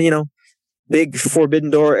a big Forbidden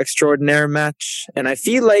Door extraordinaire match, and I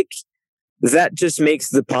feel like that just makes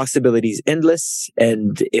the possibilities endless.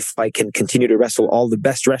 And if I can continue to wrestle all the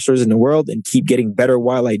best wrestlers in the world and keep getting better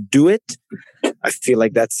while I do it, I feel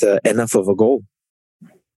like that's enough of a goal.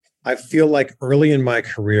 I feel like early in my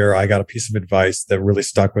career, I got a piece of advice that really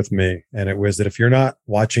stuck with me. And it was that if you're not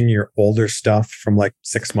watching your older stuff from like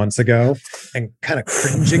 6 months ago and kind of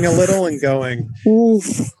cringing a little and going,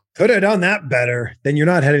 could have done that better, then you're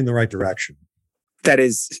not heading the right direction. That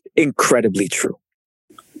is incredibly true.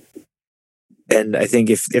 And I think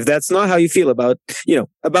if that's not how you feel about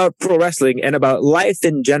pro wrestling and about life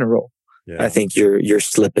in general, I think you're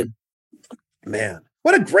slipping. Man,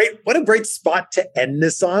 what a great spot to end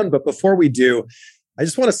this on. But before we do, I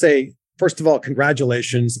just want to say, first of all,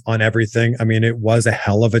 congratulations on everything. I mean, it was a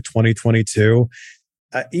hell of a 2022.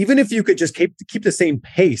 Even if you could just keep the same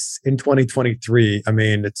pace in 2023, I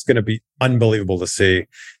mean, it's going to be unbelievable to see.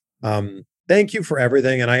 Thank you for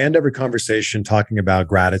everything. And I end every conversation talking about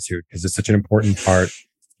gratitude because it's such an important part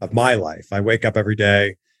of my life. I wake up every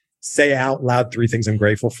day, say out loud 3 things I'm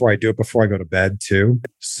grateful for. I do it before I go to bed too.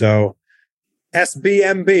 So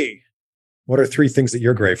SBMB, what are 3 things that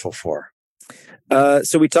you're grateful for?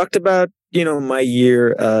 So we talked about, my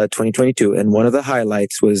year 2022. And one of the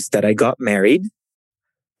highlights was that I got married.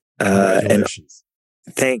 Congratulations.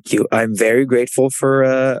 And thank you. I'm very grateful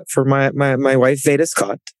for my wife, Veda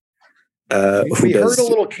Scott. We heard a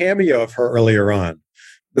little cameo of her earlier on.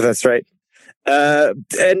 That's right.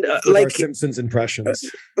 And our Simpsons impressions.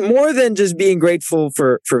 More than just being grateful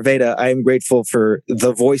for Veda, I am grateful for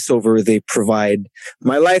the voiceover they provide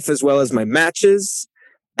my life as well as my matches.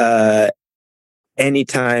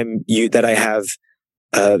 Anytime that I have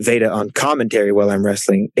Veda on commentary while I'm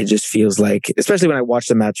wrestling, it just feels like, especially when I watch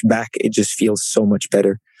the match back, it just feels so much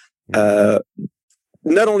better.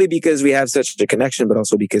 Not only because we have such a connection, but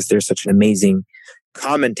also because they're such an amazing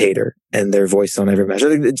commentator and their voice on every match. I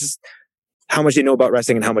think it's just how much they know about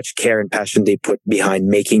wrestling and how much care and passion they put behind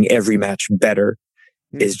making every match better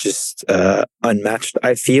is just unmatched,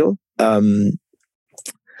 I feel. So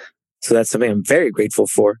that's something I'm very grateful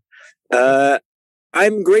for.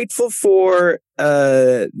 I'm grateful for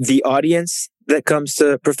the audience that comes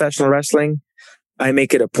to professional wrestling. I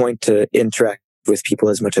make it a point to interact with people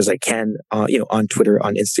as much as I can, on Twitter,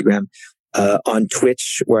 on Instagram, on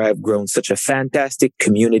Twitch, where I've grown such a fantastic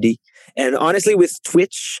community. And honestly, with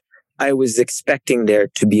Twitch, I was expecting there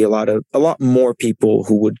to be a lot more people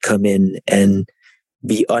who would come in and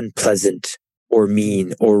be unpleasant or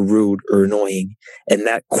mean or rude or annoying. And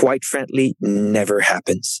that, quite frankly, never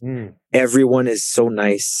happens. Everyone is so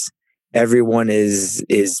nice. Everyone is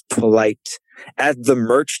polite at the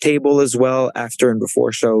merch table as well, after and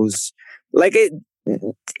before shows. Like it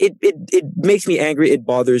makes me angry. It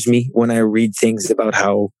bothers me when I read things about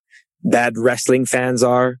how bad wrestling fans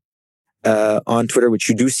are on Twitter, which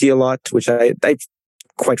you do see a lot, which I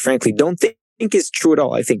quite frankly don't think is true at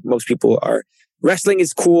all. I think most people are. Wrestling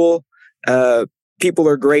is cool. People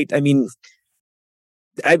are great. I mean,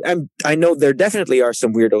 I know there definitely are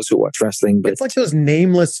some weirdos who watch wrestling, but it's like those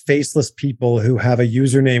nameless, faceless people who have a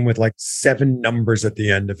username with like 7 numbers at the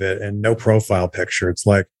end of it and no profile picture. It's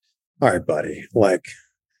like, all right, buddy, like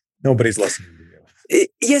nobody's listening to you.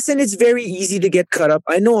 Yes, and it's very easy to get caught up.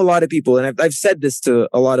 I know a lot of people, and I've said this to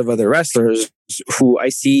a lot of other wrestlers who I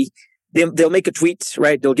see, they'll make a tweet,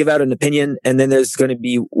 right? They'll give out an opinion, and then there's going to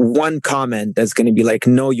be one comment that's going to be like,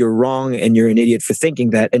 no, you're wrong, and you're an idiot for thinking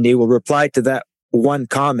that. And they will reply to that one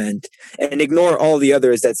comment and ignore all the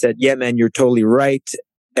others that said, yeah, man, you're totally right.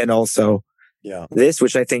 And also this,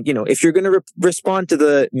 which I think, if you're going to respond to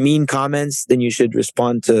the mean comments, then you should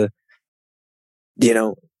respond to,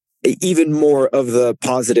 even more of the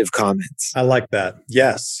positive comments. I like that.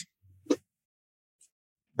 Yes.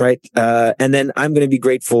 Right. And then I'm going to be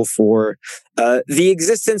grateful for the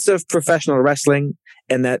existence of professional wrestling,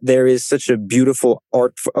 and that there is such a beautiful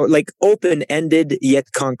art, like open-ended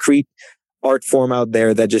yet concrete art form out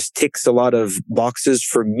there that just ticks a lot of boxes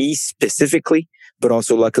for me specifically, but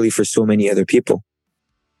also luckily for so many other people.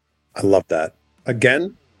 I love that.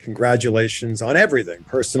 Again, congratulations on everything,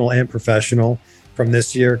 personal and professional, from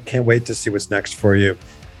this year. Can't wait to see what's next for you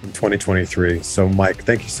in 2023. So, Mike,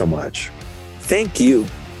 thank you so much. Thank you.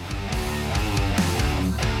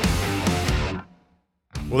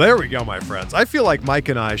 Well, there we go, my friends. I feel like Mike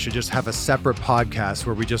and I should just have a separate podcast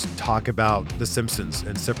where we just talk about The Simpsons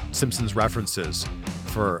and Simpsons references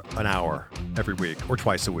for an hour every week or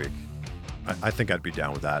twice a week. I think I'd be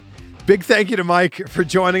down with that. Big thank you to Mike for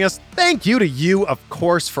joining us. Thank you to you, of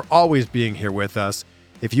course, for always being here with us.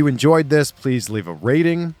 If you enjoyed this, please leave a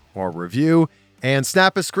rating or review and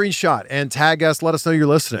snap a screenshot and tag us. Let us know you're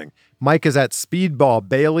listening. Mike is at Speedball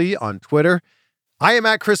Bailey on Twitter. I am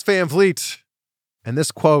at Chris Van Vliet. And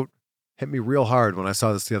this quote hit me real hard when I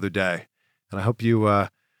saw this the other day. And I hope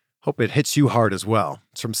it hits you hard as well.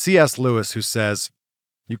 It's from C.S. Lewis, who says,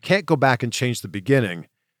 "You can't go back and change the beginning,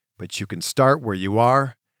 but you can start where you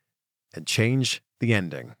are and change the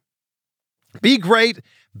ending." Be great,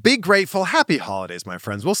 be grateful. Happy holidays, my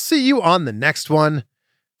friends. We'll see you on the next one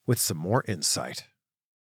with some more insight.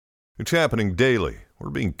 It's happening daily. We're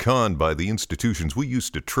being conned by the institutions we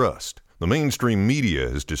used to trust. The mainstream media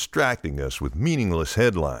is distracting us with meaningless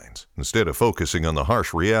headlines instead of focusing on the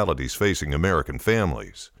harsh realities facing American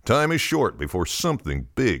families. Time is short before something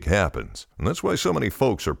big happens, and that's why so many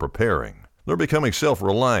folks are preparing. They're becoming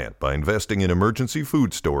self-reliant by investing in emergency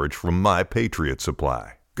food storage from My Patriot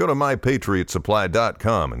Supply. Go to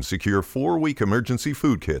MyPatriotSupply.com and secure 4-week emergency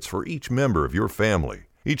food kits for each member of your family.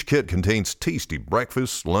 Each kit contains tasty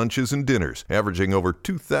breakfasts, lunches, and dinners, averaging over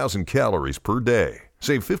 2,000 calories per day.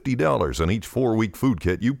 Save $50 on each 4-week food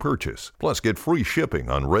kit you purchase. Plus, get free shipping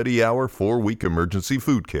on Ready Hour 4-week emergency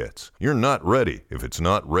food kits. You're not ready if it's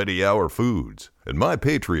not Ready Hour Foods. At My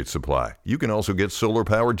Patriot Supply, you can also get solar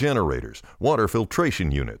power generators, water filtration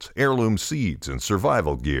units, heirloom seeds, and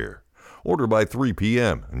survival gear. Order by 3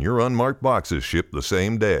 p.m. and your unmarked boxes ship the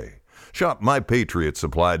same day. Shop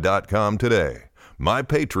MyPatriotSupply.com today.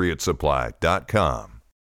 MyPatriotSupply.com.